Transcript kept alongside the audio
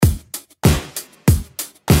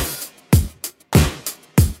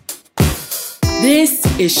This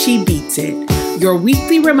is She Beats It, your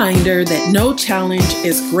weekly reminder that no challenge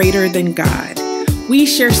is greater than God. We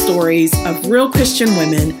share stories of real Christian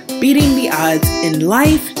women beating the odds in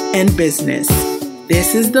life and business.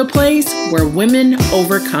 This is the place where women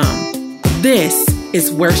overcome. This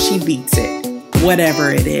is where she beats it, whatever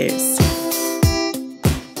it is.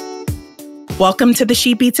 Welcome to the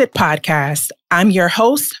She Beats It podcast. I'm your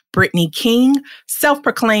host, Brittany King,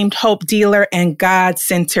 self-proclaimed hope dealer and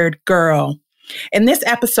God-centered girl. In this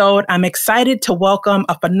episode, I'm excited to welcome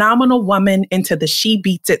a phenomenal woman into the She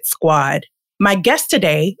Beats It squad. My guest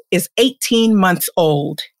today is 18 months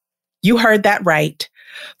old. You heard that right.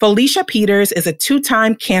 Felicia Peters is a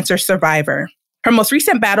 2-time cancer survivor. Her most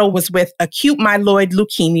recent battle was with acute myeloid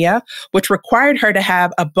leukemia, which required her to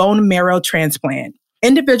have a bone marrow transplant.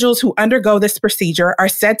 Individuals who undergo this procedure are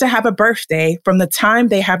said to have a birthday from the time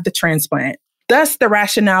they have the transplant. Thus, the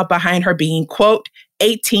rationale behind her being, quote,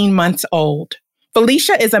 18 months old.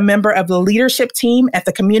 Felicia is a member of the leadership team at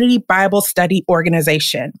the Community Bible Study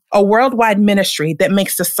Organization, a worldwide ministry that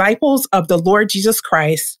makes disciples of the Lord Jesus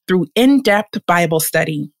Christ through in-depth Bible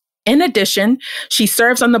study. In addition, she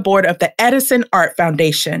serves on the board of the Edison Art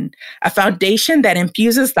Foundation, a foundation that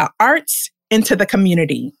infuses the arts into the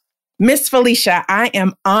community. Miss Felicia, I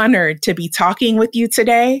am honored to be talking with you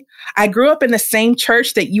today. I grew up in the same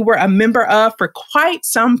church that you were a member of for quite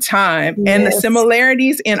some time, yes. And the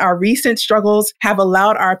similarities in our recent struggles have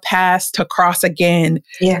allowed our paths to cross again.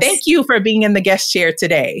 Yes. Thank you for being in the guest chair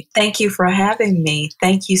today. Thank you for having me.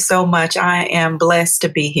 Thank you so much. I am blessed to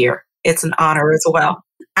be here. It's an honor as well.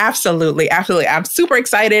 Absolutely. Absolutely. I'm super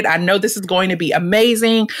excited. I know this is going to be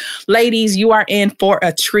amazing. Ladies, you are in for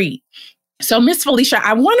a treat. So, Miss Felicia,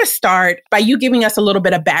 I want to start by you giving us a little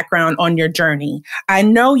bit of background on your journey. I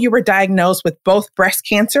know you were diagnosed with both breast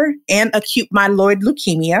cancer and acute myeloid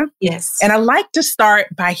leukemia. Yes. And I'd like to start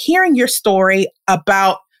by hearing your story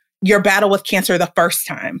about your battle with cancer the first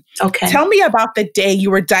time. Okay. Tell me about the day you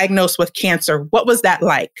were diagnosed with cancer. What was that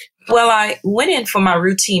like? Well, I went in for my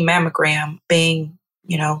routine mammogram, being,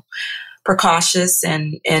 precautious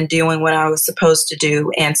and doing what I was supposed to do.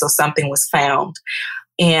 And so something was found.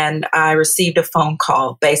 And I received a phone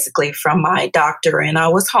call basically from my doctor, and I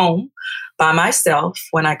was home by myself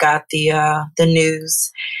when I got the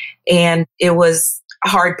news. And it was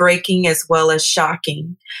heartbreaking as well as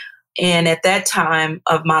shocking. And at that time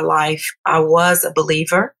of my life, I was a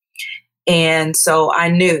believer. And so I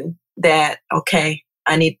knew that, okay,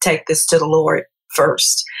 I need to take this to the Lord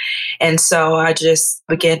first. And so I just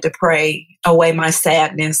began to pray away my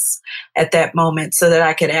sadness at that moment so that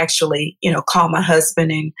I could actually, call my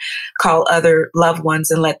husband and call other loved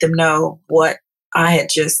ones and let them know what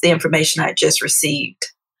the information I had just received.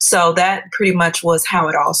 So that pretty much was how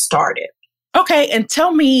it all started. Okay. And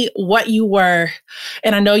tell me what you were,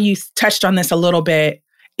 and I know you touched on this a little bit,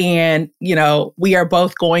 and, we are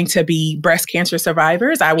both going to be breast cancer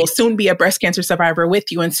survivors. I will soon be a breast cancer survivor with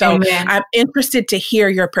you. And so Amen. I'm interested to hear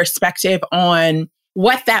your perspective on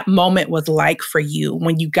what that moment was like for you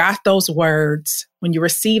when you got those words, when you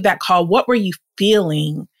received that call. What were you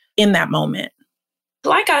feeling in that moment?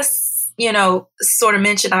 Like I, sort of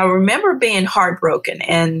mentioned, I remember being heartbroken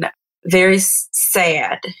and very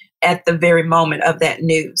sad at the very moment of that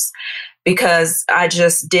news, because I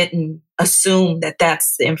just didn't assume that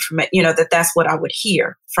that's the information, that that's what I would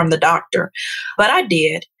hear from the doctor. But I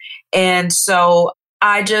did. And so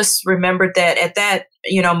I just remembered that at that,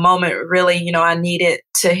 moment, really, I needed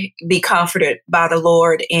to be comforted by the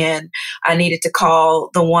Lord, and I needed to call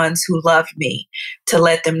the ones who loved me to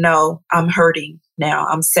let them know I'm hurting now.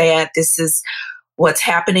 I'm sad. This is what's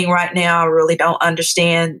happening right now. I really don't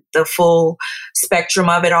understand the full spectrum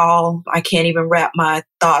of it all. I can't even wrap my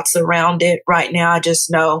thoughts around it right now. I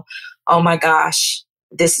just know, oh my gosh,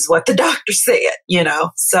 this is what the doctor said,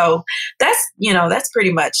 So that's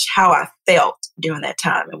pretty much how I felt during that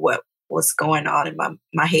time and what was going on in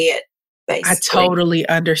my head. Basically. I totally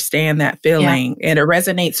understand that feeling. Yeah. And it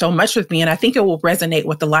resonates so much with me. And I think it will resonate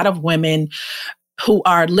with a lot of women who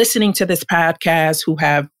are listening to this podcast, who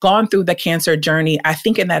have gone through the cancer journey. I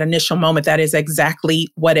think in that initial moment, that is exactly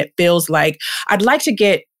what it feels like. I'd like to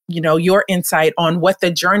get, your insight on what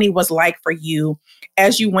the journey was like for you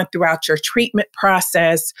as you went throughout your treatment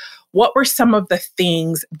process. What were some of the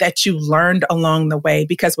things that you learned along the way?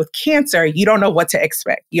 Because with cancer, you don't know what to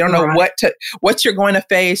expect. You don't know what you're going to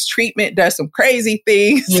face. Treatment does some crazy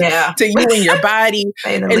things to you and your body.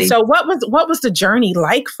 And so what was the journey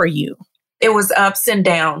like for you? It was ups and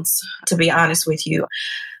downs, to be honest with you.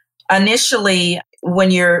 Initially,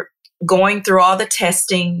 when you're going through all the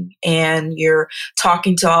testing and you're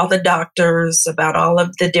talking to all the doctors about all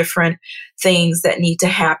of the different things that need to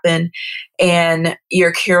happen. And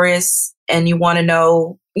you're curious and you want to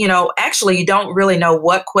know, actually, you don't really know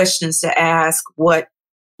what questions to ask,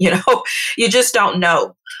 you just don't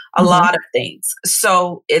know a lot of things.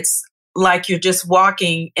 So it's like you're just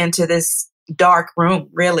walking into this dark room,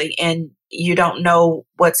 really, and you don't know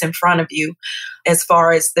what's in front of you as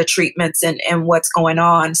far as the treatments and what's going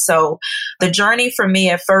on. So the journey for me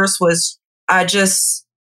at first was, I just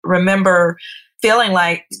remember feeling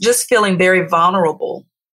very vulnerable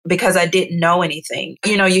because I didn't know anything.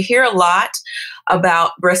 You hear a lot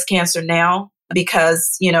about breast cancer now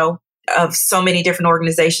because, of so many different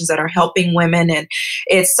organizations that are helping women, and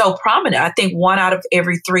it's so prominent. I think 1 out of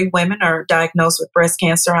every 3 women are diagnosed with breast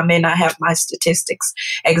cancer. I may not have my statistics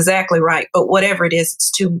exactly right, but whatever it is,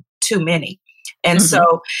 it's too many. And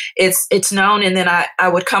so it's known. And then I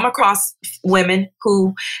would come across women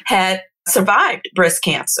who had survived breast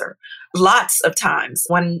cancer lots of times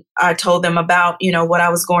when I told them about, what I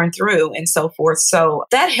was going through and so forth. So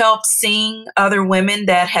that helped, seeing other women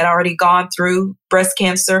that had already gone through breast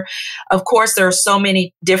cancer. Of course, there are so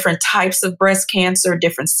many different types of breast cancer,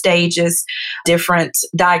 different stages, different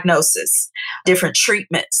diagnoses, different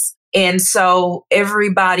treatments. And so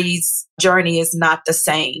everybody's journey is not the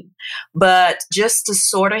same. But just to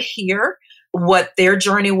sort of hear what their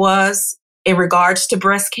journey was in regards to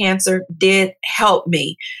breast cancer did help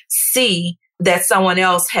me see that someone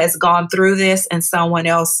else has gone through this and someone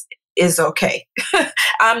else is okay.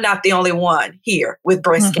 I'm not the only one here with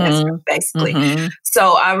breast cancer, basically.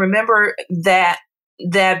 So I remember that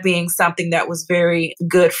being something that was very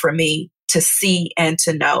good for me to see and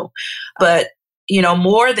to know. But,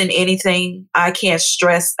 more than anything, I can't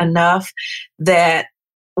stress enough that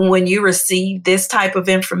when you receive this type of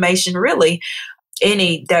information, really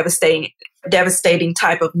any devastating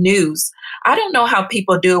type of news, I don't know how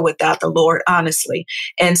people do it without the Lord, honestly.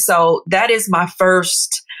 And so that is my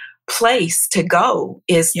first place to go,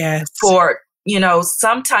 is for,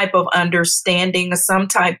 some type of understanding, some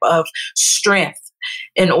type of strength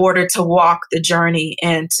in order to walk the journey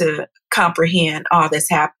and to comprehend all that's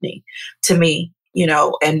happening to me,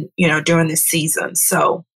 and, during this season.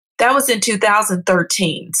 So that was in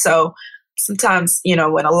 2013. So sometimes,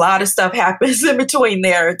 when a lot of stuff happens in between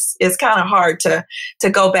there, it's kind of hard to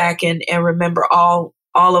go back and remember all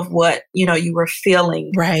of what, you were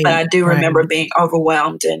feeling. Right. But I do remember being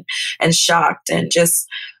overwhelmed and shocked and just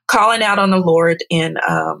calling out on the Lord and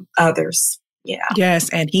others. Yeah. Yes.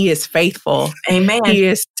 And He is faithful. Amen. He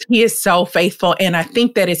is so faithful. And I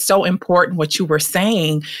think that it's so important what you were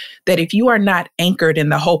saying, that if you are not anchored in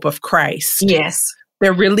the hope of Christ, yes,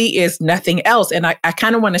 there really is nothing else. And I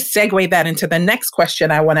kind of want to segue that into the next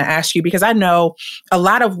question I want to ask you, because I know a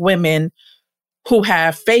lot of women who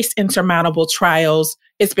have faced insurmountable trials.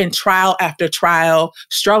 It's been trial after trial,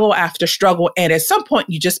 struggle after struggle. And at some point,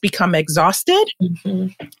 you just become exhausted.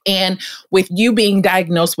 And with you being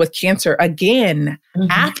diagnosed with cancer again,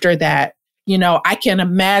 after that, I can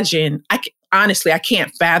imagine, honestly, I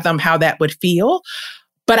can't fathom how that would feel.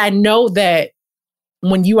 But I know that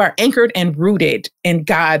when you are anchored and rooted in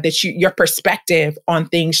God, that your perspective on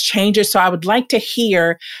things changes. So I would like to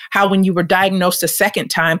hear how, when you were diagnosed a second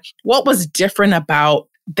time, what was different about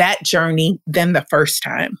that journey than the first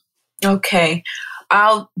time? Okay.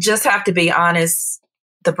 I'll just have to be honest.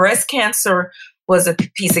 The breast cancer was a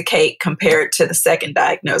piece of cake compared to the second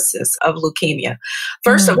diagnosis of leukemia.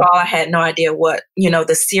 First of all, I had no idea what,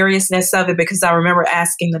 the seriousness of it, because I remember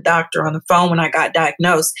asking the doctor on the phone when I got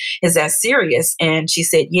diagnosed, is that serious? And she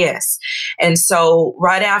said, yes. And so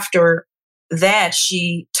right after that,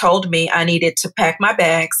 she told me I needed to pack my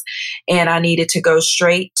bags and I needed to go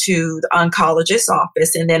straight to the oncologist's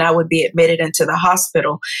office. And then I would be admitted into the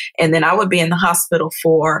hospital. And then I would be in the hospital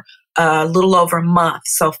for a little over a month.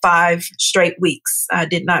 So 5 straight weeks. I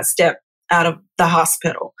did not step out of the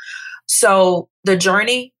hospital. So the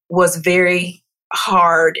journey was very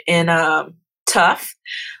hard and tough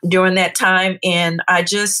during that time. And I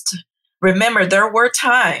just remember there were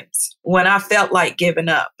times when I felt like giving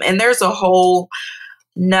up. And there's a whole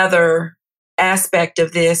nother aspect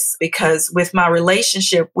of this, because with my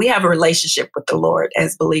relationship, we have a relationship with the Lord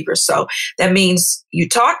as believers. So that means you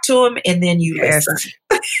talk to Him and then you listen.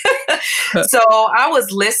 So I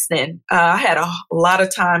was listening. I had a lot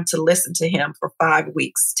of time to listen to Him for 5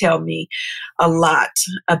 weeks, tell me a lot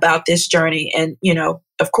about this journey. And,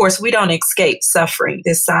 of course, we don't escape suffering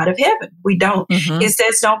this side of heaven. We don't. It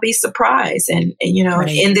says, don't be surprised. And right.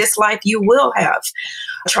 In this life, you will have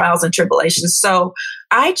trials and tribulations. So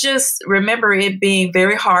I just remember it being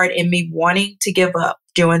very hard and me wanting to give up.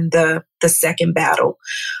 during the second battle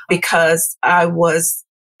because I was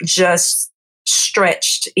just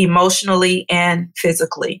stretched emotionally and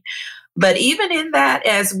physically. But even in that,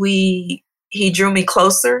 as he drew me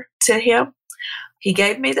closer to him, he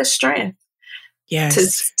gave me the strength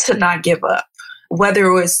to not give up, whether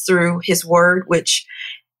it was through his word, which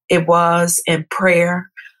it was, in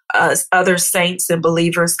prayer, other saints and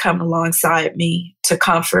believers coming alongside me to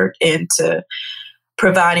comfort and to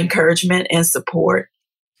provide encouragement and support,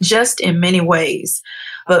 just in many ways.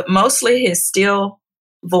 But mostly his still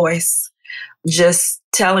voice just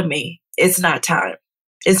telling me it's not time.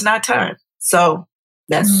 It's not time. So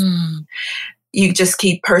that's, you just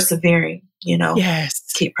keep persevering,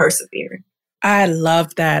 keep persevering. I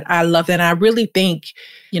love that. I love that. And I really think,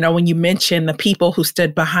 when you mention the people who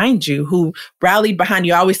stood behind you, who rallied behind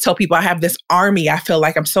you, I always tell people I have this army. I feel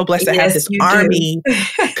like I'm so blessed to have this army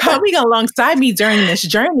coming alongside me during this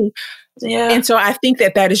journey. Yeah. And so I think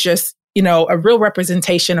that is just, a real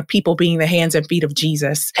representation of people being the hands and feet of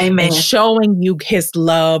Jesus. Amen. And showing you his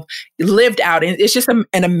love lived out. And it's just an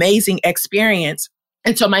amazing experience.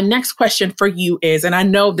 And so my next question for you is, and I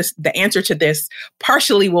know the answer to this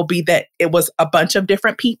partially will be that it was a bunch of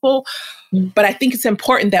different people, but I think it's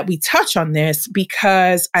important that we touch on this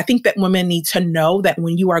because I think that women need to know that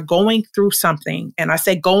when you are going through something, and I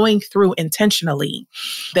say going through intentionally,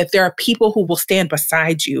 that there are people who will stand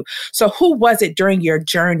beside you. So who was it during your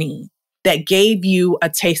journey that gave you a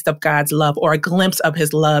taste of God's love or a glimpse of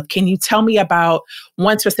his love? Can you tell me about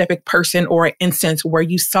one specific person or an instance where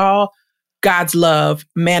you saw God's love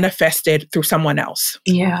manifested through someone else?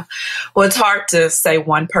 Yeah. Well, it's hard to say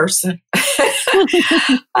one person.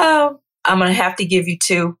 I'm going to have to give you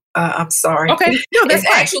two. I'm sorry. Okay. No, that's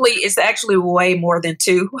fine. It's actually way more than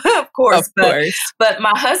two, of course. But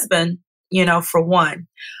my husband, for one,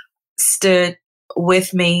 stood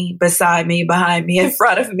with me, beside me, behind me, in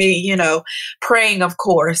front of me, praying, of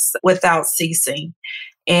course, without ceasing.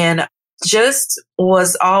 And just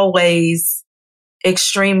was always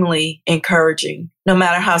extremely encouraging, no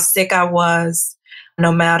matter how sick I was,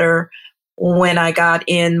 no matter when I got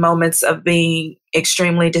in moments of being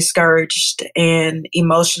extremely discouraged and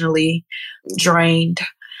emotionally drained.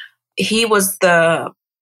 He was the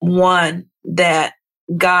one that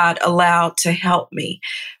God allowed to help me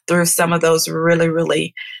through some of those really,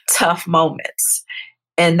 really tough moments.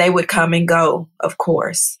 And they would come and go, of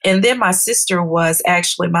course. And then my sister was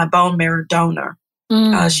actually my bone marrow donor.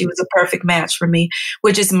 She was a perfect match for me,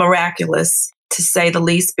 which is miraculous to say the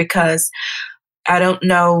least, because I don't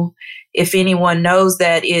know if anyone knows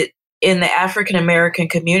that in the African American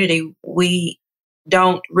community, we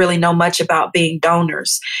don't really know much about being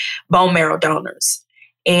donors, bone marrow donors.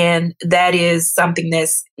 And that is something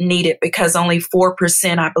that's needed because only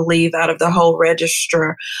 4%, I believe, out of the whole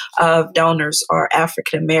register of donors are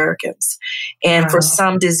African Americans. And for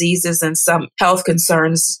some diseases and some health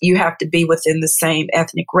concerns, you have to be within the same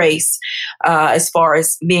ethnic race as far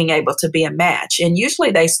as being able to be a match. And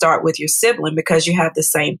usually they start with your sibling because you have the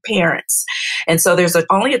same parents. And so there's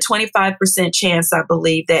only a 25% chance, I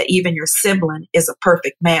believe, that even your sibling is a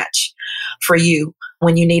perfect match for you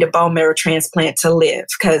when you need a bone marrow transplant to live,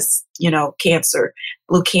 because, cancer,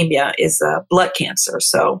 leukemia is a blood cancer.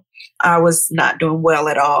 So I was not doing well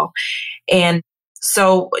at all. And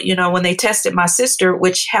so, when they tested my sister,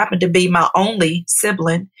 which happened to be my only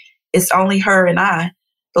sibling, it's only her and I,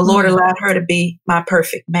 the Lord allowed her to be my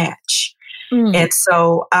perfect match. And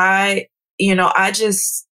so I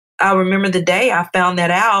remember the day I found that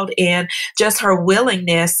out, and just her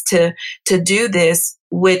willingness to do this,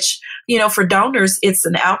 which, for donors, it's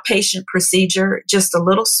an outpatient procedure, just a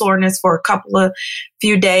little soreness for a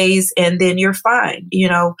few days, and then you're fine,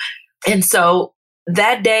 And so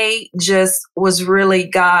that day just was really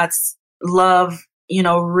God's love,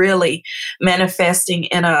 really manifesting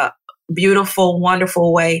in a beautiful,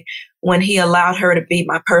 wonderful way when he allowed her to be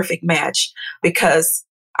my perfect match, because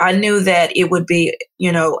I knew that it would be,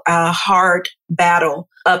 a hard battle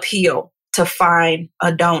uphill to find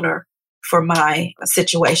a donor for my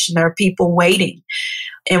situation. There are people waiting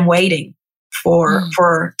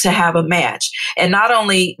for to have a match. And not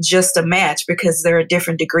only just a match, because there are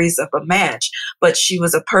different degrees of a match, but she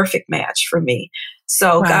was a perfect match for me.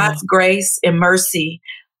 So God's grace and mercy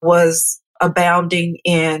was abounding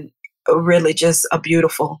in really just a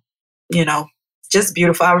beautiful, just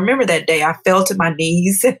beautiful. I remember that day I fell to my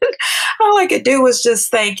knees and all I could do was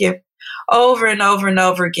just thank him over and over and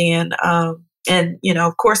over again. And,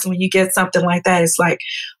 of course, when you get something like that, it's like,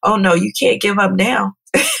 oh no, you can't give up now.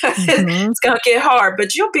 It's going to get hard,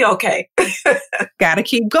 but you'll be okay. Gotta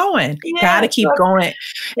keep going. Yeah, Gotta keep going.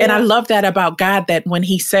 Yeah. And I love that about God, that when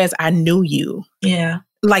he says, I knew you, Yeah.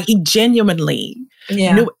 like he genuinely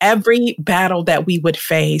knew every battle that we would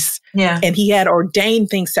face. Yeah. And he had ordained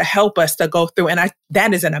things to help us to go through. And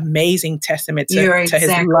that is an amazing testament to his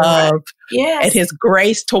love and his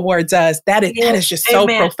grace towards us. That is just so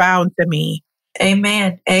profound to me.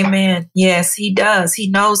 Amen. Amen. Yes, he does. He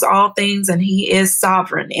knows all things and he is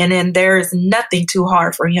sovereign. And then there is nothing too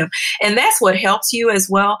hard for him. And that's what helps you as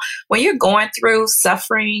well. When you're going through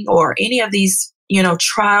suffering or any of these,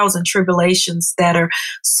 trials and tribulations that are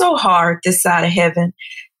so hard this side of heaven,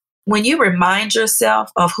 when you remind yourself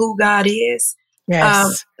of who God is,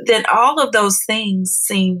 then all of those things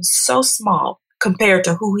seem so small compared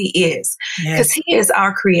to who he is, because he is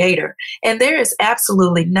our creator and there is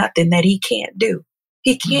absolutely nothing that he can't do.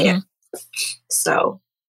 He can't. So.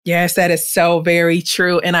 Yes, that is so very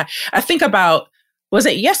true. And I think about, was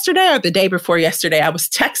it yesterday or the day before yesterday? I was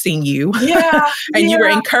texting you and you were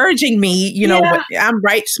encouraging me, I'm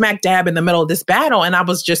right smack dab in the middle of this battle. And I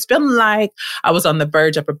was just feeling like I was on the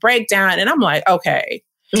verge of a breakdown. And I'm like, okay.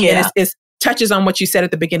 Yeah. And it's touches on what you said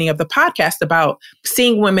at the beginning of the podcast about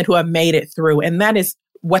seeing women who have made it through. And that is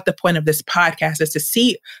what the point of this podcast is, to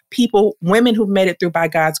see women who've made it through by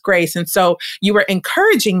God's grace. And so you were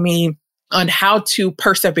encouraging me on how to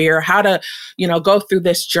persevere, how to, go through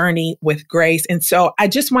this journey with grace. And so I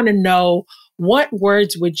just want to know, what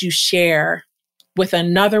words would you share with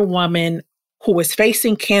another woman who is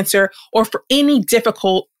facing cancer or for any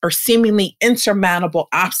difficult or seemingly insurmountable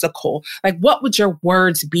obstacle? Like, what would your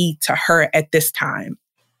words be to her at this time?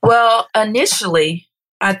 Well, initially,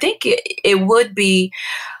 I think it would be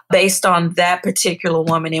based on that particular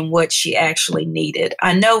woman and what she actually needed.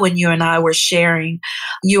 I know when you and I were sharing,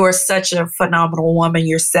 you are such a phenomenal woman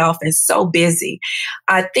yourself and so busy.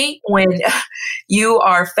 I think when you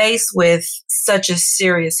are faced with such a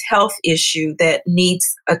serious health issue that needs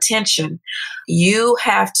attention, you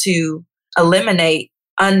have to eliminate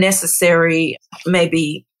unnecessary,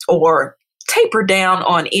 maybe, or taper down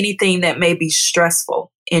on anything that may be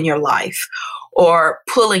stressful in your life or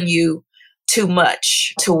pulling you too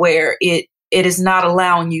much to where it is not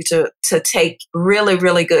allowing you to take really,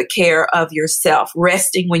 really good care of yourself,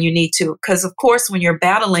 resting when you need to. Because, of course, when you're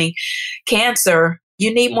battling cancer,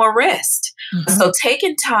 you need more rest. Mm-hmm. So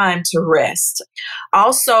taking time to rest.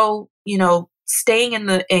 Also, staying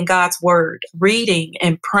in God's word, reading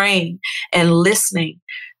and praying and listening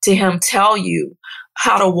to him tell you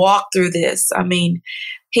how to walk through this. I mean,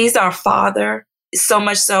 he's our Father. So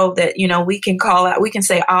much so that, we can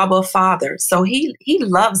say Abba, Father. So he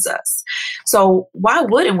loves us. So why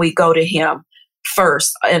wouldn't we go to him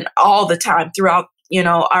first and all the time throughout,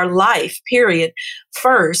 our life, period,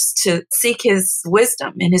 first to seek his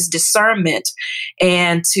wisdom and his discernment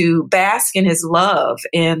and to bask in his love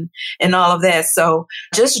and all of that. So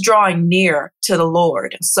just drawing near to the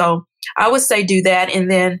Lord. So I would say do that. And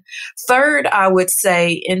then third, I would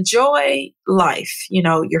say enjoy life,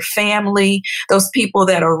 your family, those people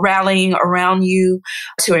that are rallying around you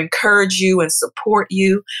to encourage you and support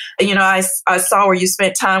you. I saw where you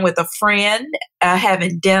spent time with a friend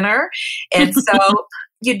having dinner. And so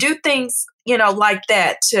you do things, like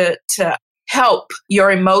that to help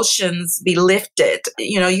your emotions be lifted.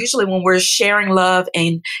 Usually when we're sharing love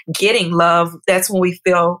and getting love, that's when we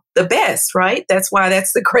feel the best, right? That's why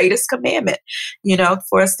that's the greatest commandment,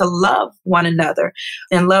 for us to love one another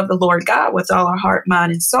and love the Lord God with all our heart,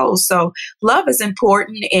 mind, and soul. So love is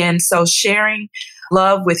important. And so sharing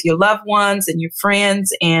love with your loved ones and your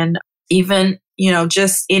friends and even,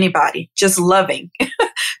 just anybody, just loving,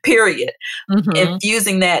 period. Mm-hmm.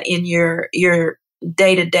 Infusing that in your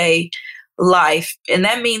day-to-day life. And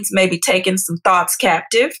that means maybe taking some thoughts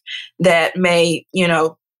captive that may,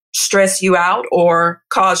 stress you out or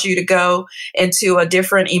cause you to go into a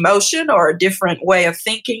different emotion or a different way of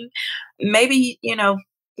thinking. Maybe,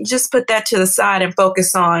 just put that to the side and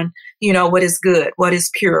focus on, what is good, what is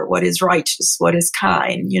pure, what is righteous, what is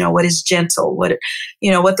kind, what is gentle, what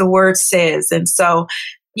the word says. And so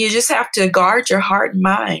you just have to guard your heart and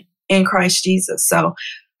mind in Christ Jesus. So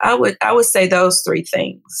I would say those three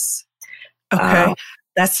things. Okay.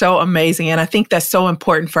 That's so amazing. And I think that's so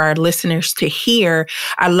important for our listeners to hear.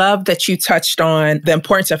 I love that you touched on the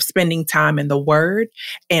importance of spending time in the word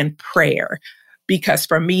and prayer, because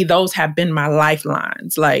for me, those have been my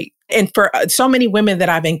lifelines. And for so many women that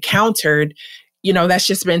I've encountered, that's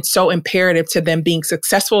just been so imperative to them being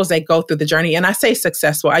successful as they go through the journey. And I say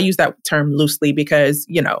successful, I use that term loosely because,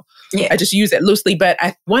 I just use it loosely. But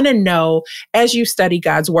I want to know, as you study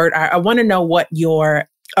God's word, I want to know what your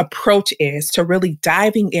approach is to really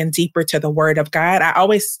diving in deeper to the Word of God. I've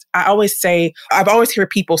always heard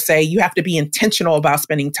people say you have to be intentional about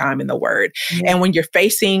spending time in the Word. Yeah. And when you're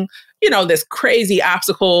facing, this crazy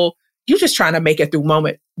obstacle, you're just trying to make it through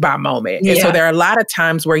moment by moment. Yeah. And so there are a lot of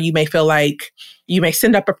times where you may feel like you may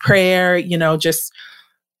send up a prayer, just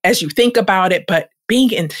as you think about it, but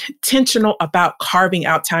being intentional about carving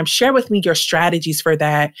out time. Share with me your strategies for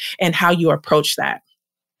that and how you approach that.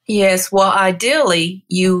 Yes. Well, ideally,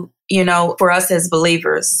 for us as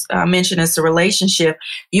believers, I mentioned it's a relationship,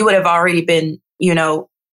 you would have already been,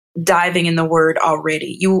 diving in the Word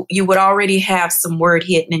already. You would already have some Word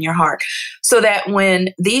hidden in your heart so that when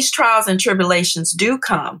these trials and tribulations do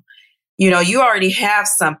come, you already have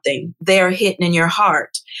something there hidden in your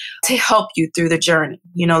heart to help you through the journey.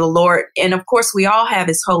 The Lord, and of course, we all have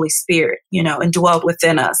His Holy Spirit, indwelled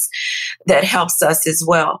within us that helps us as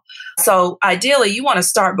well. So ideally, you want to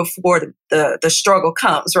start before the struggle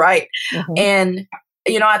comes, right? Mm-hmm. And,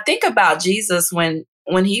 I think about Jesus when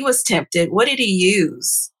He was tempted, what did He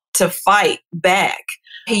use to fight back?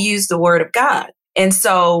 He used the Word of God. And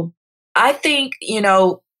so I think,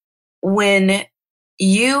 when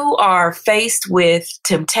you are faced with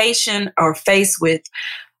temptation or faced with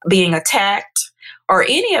being attacked or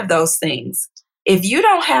any of those things, if you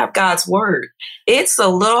don't have God's Word, it's a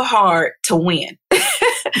little hard to win.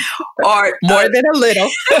 Or more than a little.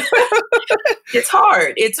 It's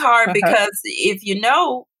hard. It's hard because if you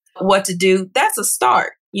know what to do, that's a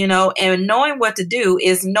start, and knowing what to do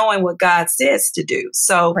is knowing what God says to do.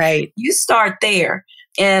 So right. You start there.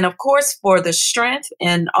 And of course, for the strength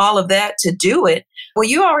and all of that to do it, well,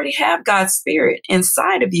 you already have God's Spirit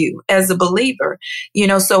inside of you as a believer,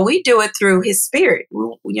 so we do it through His Spirit.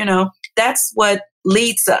 That's what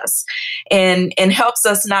leads us and helps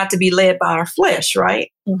us not to be led by our flesh,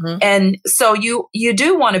 right? Mm-hmm. And so you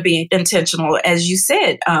do want to be intentional, as you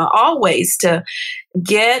said, always to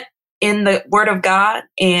get in the Word of God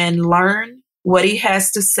and learn what He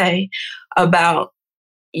has to say about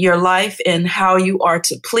your life and how you are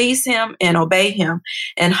to please Him and obey Him,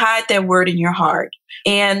 and hide that Word in your heart.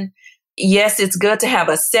 And yes, it's good to have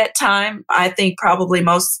a set time. I think probably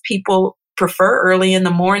most people prefer early in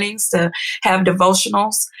the mornings to have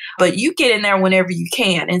devotionals, but you get in there whenever you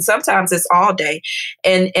can. And sometimes it's all day.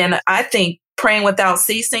 And I think praying without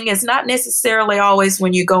ceasing is not necessarily always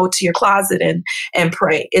when you go to your closet and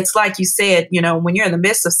pray. It's like you said, when you're in the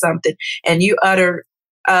midst of something and you utter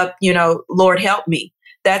up, Lord, help me.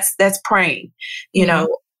 That's praying,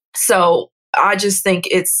 So I just think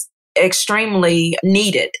it's extremely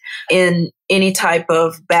needed in any type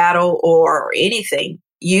of battle or anything.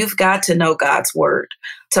 You've got to know God's Word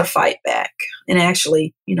to fight back. And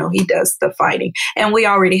actually, He does the fighting. And we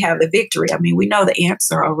already have the victory. I mean, we know the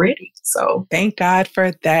answer already. So thank God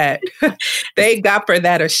for that. Thank God for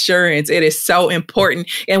that assurance. It is so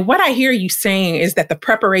important. And what I hear you saying is that the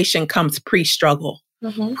preparation comes pre-struggle.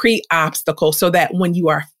 Mm-hmm. Pre-obstacle, so that when you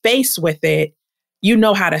are faced with it, you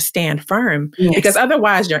know how to stand firm. Yes. Because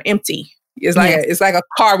otherwise you're empty. It's like a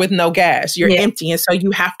car with no gas. You're empty. And so you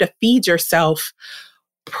have to feed yourself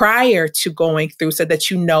prior to going through so that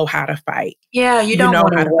you know how to fight. Yeah, you don't know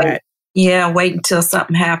how to fight. Yeah, wait until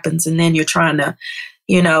something happens and then you're trying to,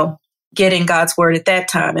 get in God's Word at that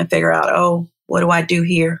time and figure out, oh, what do I do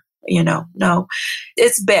here? No,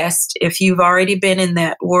 it's best if you've already been in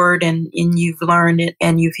that Word and you've learned it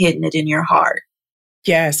and you've hidden it in your heart.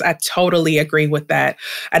 Yes, I totally agree with that.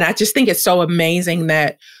 And I just think it's so amazing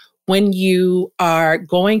that when you are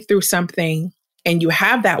going through something and you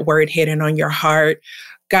have that Word hidden on your heart,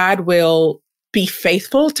 God will be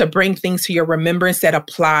faithful to bring things to your remembrance that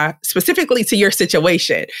apply specifically to your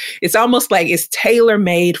situation. It's almost like it's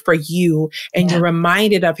tailor-made for you, and you're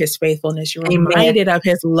reminded of His faithfulness. You're reminded of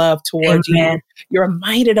His love towards you. You're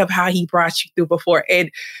reminded of how He brought you through before. And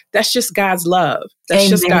that's just God's love. That's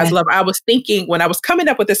just God's love. I was thinking, when I was coming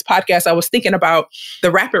up with this podcast, I was thinking about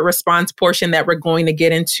the rapid response portion that we're going to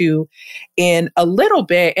get into in a little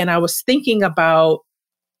bit. And I was thinking about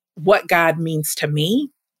what God means to me.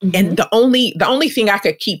 Mm-hmm. And the only thing I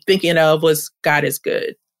could keep thinking of was God is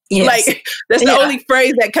good. Yes. Like that's the only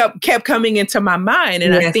phrase that kept coming into my mind.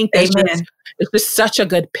 And I think it's just such a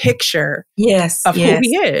good picture of who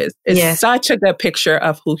He is. It's such a good picture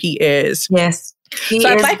of who He is. Yes. He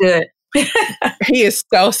is good. He is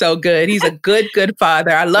so, so good. He's a good, good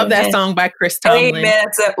father. I love that song by Chris Tomlin. Amen.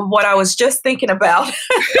 That's what I was just thinking about.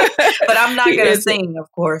 But I'm not going to sing,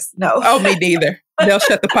 of course. No. Oh, me neither. They'll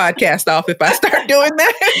shut the podcast off if I start doing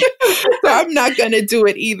that. So I'm not going to do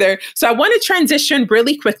it either. So I want to transition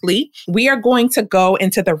really quickly. We are going to go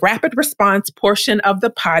into the rapid response portion of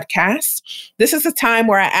the podcast. This is a time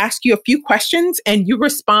where I ask you a few questions and you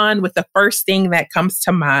respond with the first thing that comes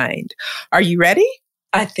to mind. Are you ready?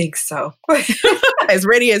 I think so. As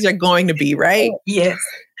ready as you're going to be, right? Yes.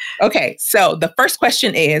 Okay. So the first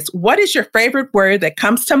question is, what is your favorite word that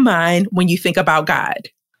comes to mind when you think about God?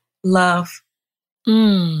 Love.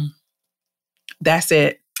 That's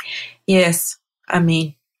it. Yes. I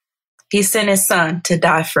mean, he sent his son to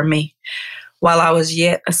die for me while I was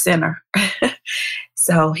yet a sinner.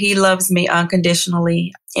 So he loves me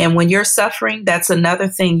unconditionally. And when you're suffering, that's another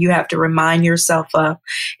thing you have to remind yourself of,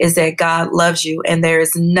 is that God loves you. And there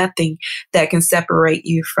is nothing that can separate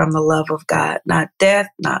you from the love of God. Not death,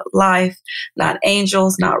 not life, not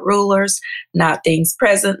angels, not rulers, not things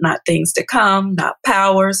present, not things to come, not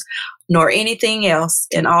powers, nor anything else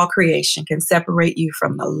in all creation can separate you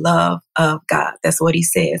from the love of God. That's what he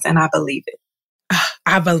says. And I believe it.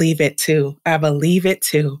 I believe it too. I believe it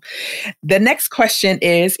too. The next question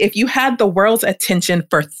is, if you had the world's attention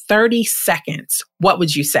for 30 seconds, what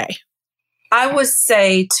would you say? I would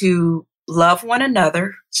say to love one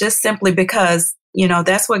another, just simply because,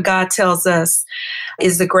 that's what God tells us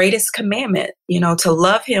is the greatest commandment, to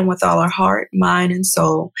love him with all our heart, mind, and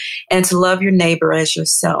soul, and to love your neighbor as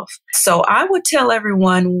yourself. So I would tell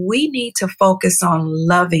everyone we need to focus on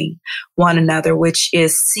loving one another, which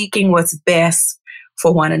is seeking what's best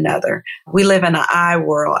for one another. We live in an I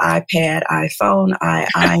world, iPad, iPhone,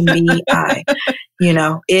 me, I.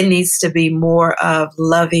 It needs to be more of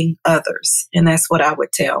loving others. And that's what I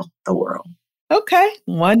would tell the world. Okay,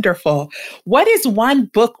 wonderful. What is one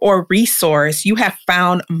book or resource you have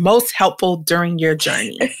found most helpful during your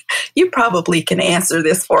journey? You probably can answer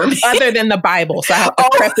this for me. Other than the Bible. So I have to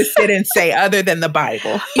preface it and say other than the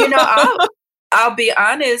Bible. I'll be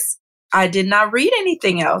honest. I did not read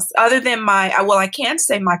anything else other than I can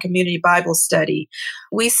say my community Bible study.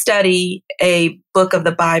 We study a book of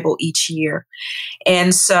the Bible each year.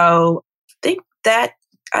 And so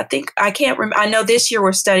I can't remember. I know this year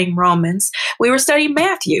we're studying Romans. We were studying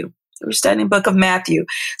Matthew. We were studying the book of Matthew.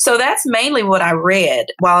 So that's mainly what I read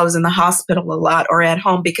while I was in the hospital a lot or at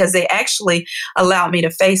home, because they actually allowed me to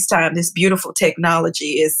FaceTime. This beautiful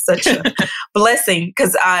technology is such a blessing,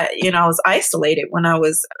 because I was isolated when I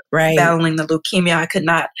was battling the leukemia. I could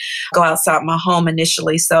not go outside my home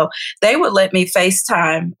initially. So they would let me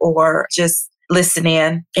FaceTime or just listen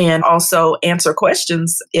in and also answer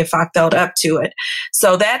questions if I felt up to it.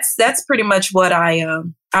 So that's pretty much what I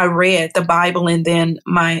read, the Bible, and then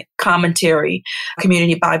my commentary,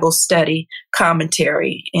 community Bible study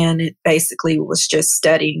commentary. And it basically was just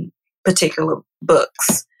studying particular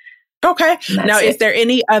books. Okay. Now, is there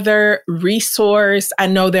any other resource? I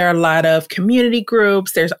know there are a lot of community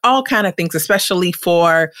groups. There's all kinds of things, especially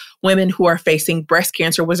for women who are facing breast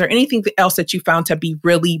cancer. Was there anything else that you found to be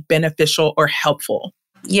really beneficial or helpful?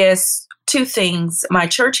 Yes. Two things. My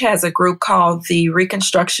church has a group called the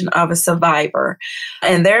Reconstruction of a Survivor,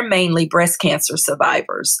 and they're mainly breast cancer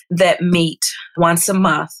survivors that meet once a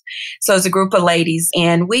month. So it's a group of ladies,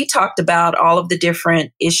 and we talked about all of the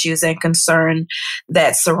different issues and concern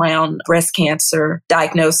that surround breast cancer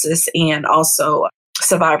diagnosis and also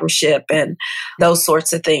survivorship and those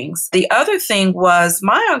sorts of things. The other thing was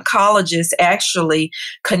my oncologist actually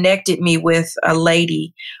connected me with a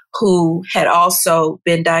lady who had also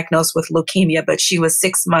been diagnosed with leukemia, but she was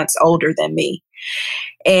 6 months older than me.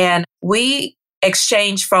 And we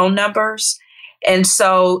exchanged phone numbers. And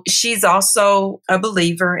so she's also a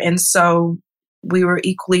believer. And so we were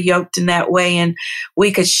equally yoked in that way. And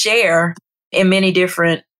we could share in many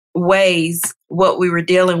different ways what we were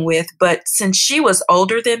dealing with. But since she was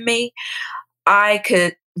older than me, I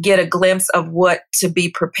could get a glimpse of what to be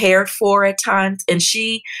prepared for at times. And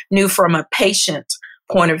she knew from a patient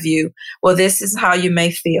point of view, well, this is how you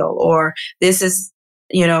may feel, or this is,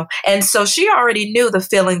 and so she already knew the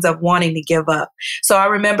feelings of wanting to give up. So I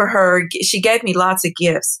remember she gave me lots of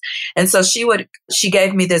gifts. And so she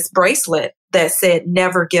gave me this bracelet that said,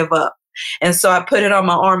 never give up. And so I put it on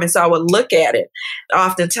my arm, and so I would look at it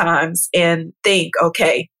oftentimes and think,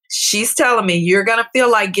 okay, she's telling me you're going to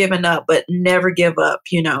feel like giving up, but never give up,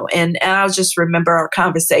 and I'll just remember our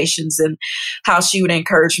conversations and how she would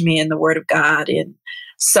encourage me in the Word of God. And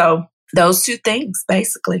so those two things,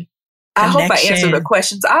 basically. I hope I answered the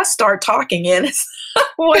questions. I start talking and I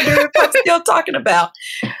wonder if I'm still talking about.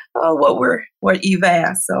 what you've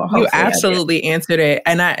asked. So you absolutely answered it.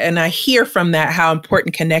 And I hear from that how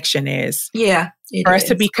important connection is. Yeah. For us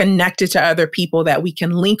to be connected to other people that we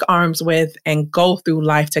can link arms with and go through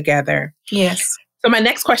life together. Yes. So my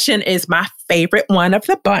next question is my favorite one of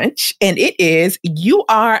the bunch, and it is, you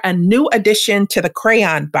are a new addition to the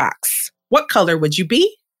crayon box. What color would you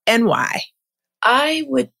be and why? I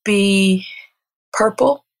would be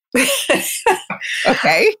purple.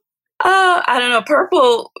 Okay. I don't know.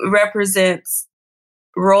 Purple represents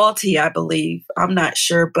royalty, I believe. I'm not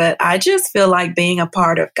sure, but I just feel like being a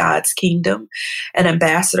part of God's kingdom, an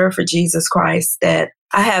ambassador for Jesus Christ, that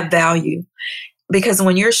I have value. Because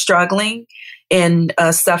when you're struggling and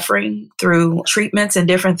suffering through treatments and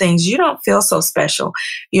different things, you don't feel so special.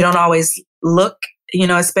 You don't always look,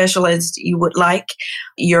 as special as you would like.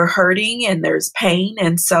 You're hurting and there's pain.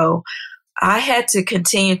 And so I had to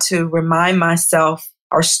continue to remind myself,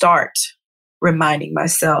 or start reminding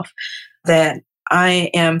myself, that I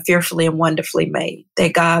am fearfully and wonderfully made,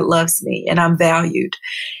 that God loves me and I'm valued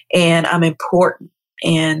and I'm important.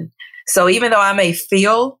 And so even though I may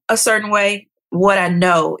feel a certain way, what I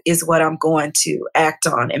know is what I'm going to act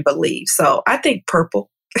on and believe. So I think purple.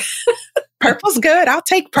 Purple's good. I'll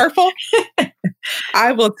take purple.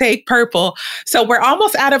 I will take purple. So we're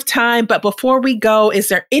almost out of time, but before we go, is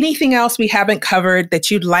there anything else we haven't covered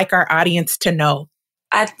that you'd like our audience to know?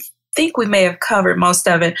 I think we may have covered most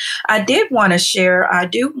of it. I did want to share, I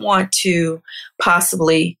do want to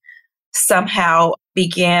possibly somehow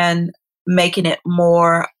begin making it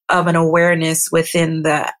more of an awareness within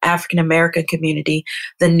the African American community,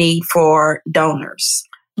 the need for donors.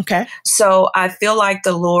 Okay. So I feel like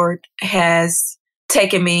the Lord has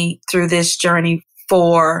taken me through this journey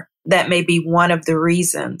for that. May be one of the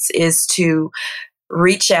reasons is to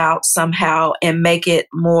reach out somehow and make it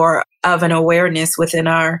more of an awareness within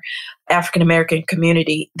our African American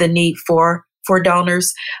community, the need for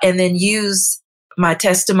donors, and then use my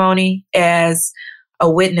testimony as a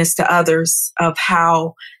witness to others of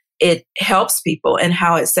how it helps people and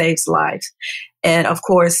how it saves lives. And of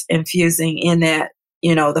course, infusing in that,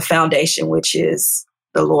 the foundation, which is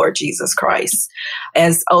the Lord Jesus Christ,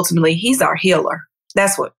 as ultimately He's our healer.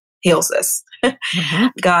 That's what heals us. Mm-hmm.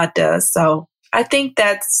 God does. So I think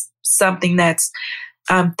that's something that's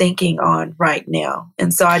I'm thinking on right now.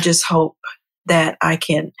 And so I just hope that I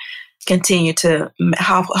can continue to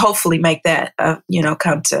hopefully make that,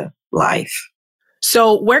 come to life.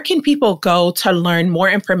 So where can people go to learn more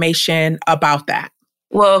information about that?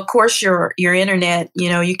 Well, of course, your internet,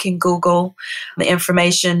 you can Google the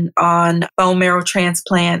information on bone marrow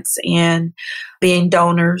transplants and being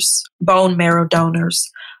donors, bone marrow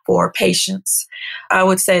donors for patients. I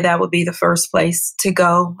would say that would be the first place to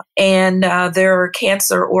go. And there are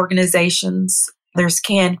cancer organizations. There's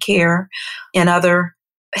CanCare and other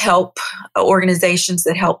help organizations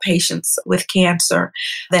that help patients with cancer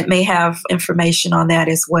that may have information on that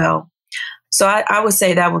as well. So I would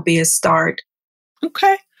say that would be a start.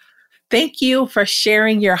 Okay. Thank you for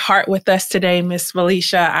sharing your heart with us today, Miss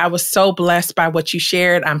Felicia. I was so blessed by what you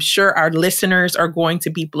shared. I'm sure our listeners are going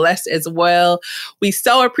to be blessed as well. We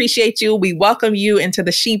so appreciate you. We welcome you into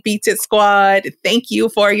the She Beats It squad. Thank you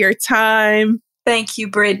for your time. Thank you,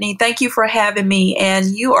 Brittany. Thank you for having me. And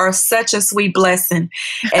you are such a sweet blessing.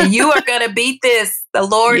 And you are going to beat this. The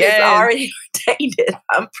Lord has already ordained it.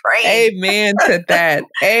 I'm praying. Amen to that.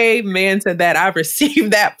 Amen to that. I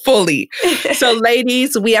received that fully. So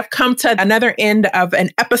ladies, we have come to another end of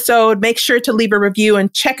an episode. Make sure to leave a review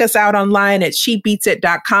and check us out online at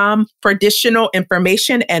shebeatsit.com for additional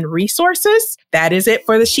information and resources. That is it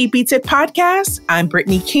for the She Beats It podcast. I'm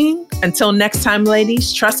Brittany King. Until next time,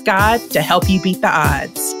 ladies, trust God to help you beat the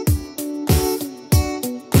odds.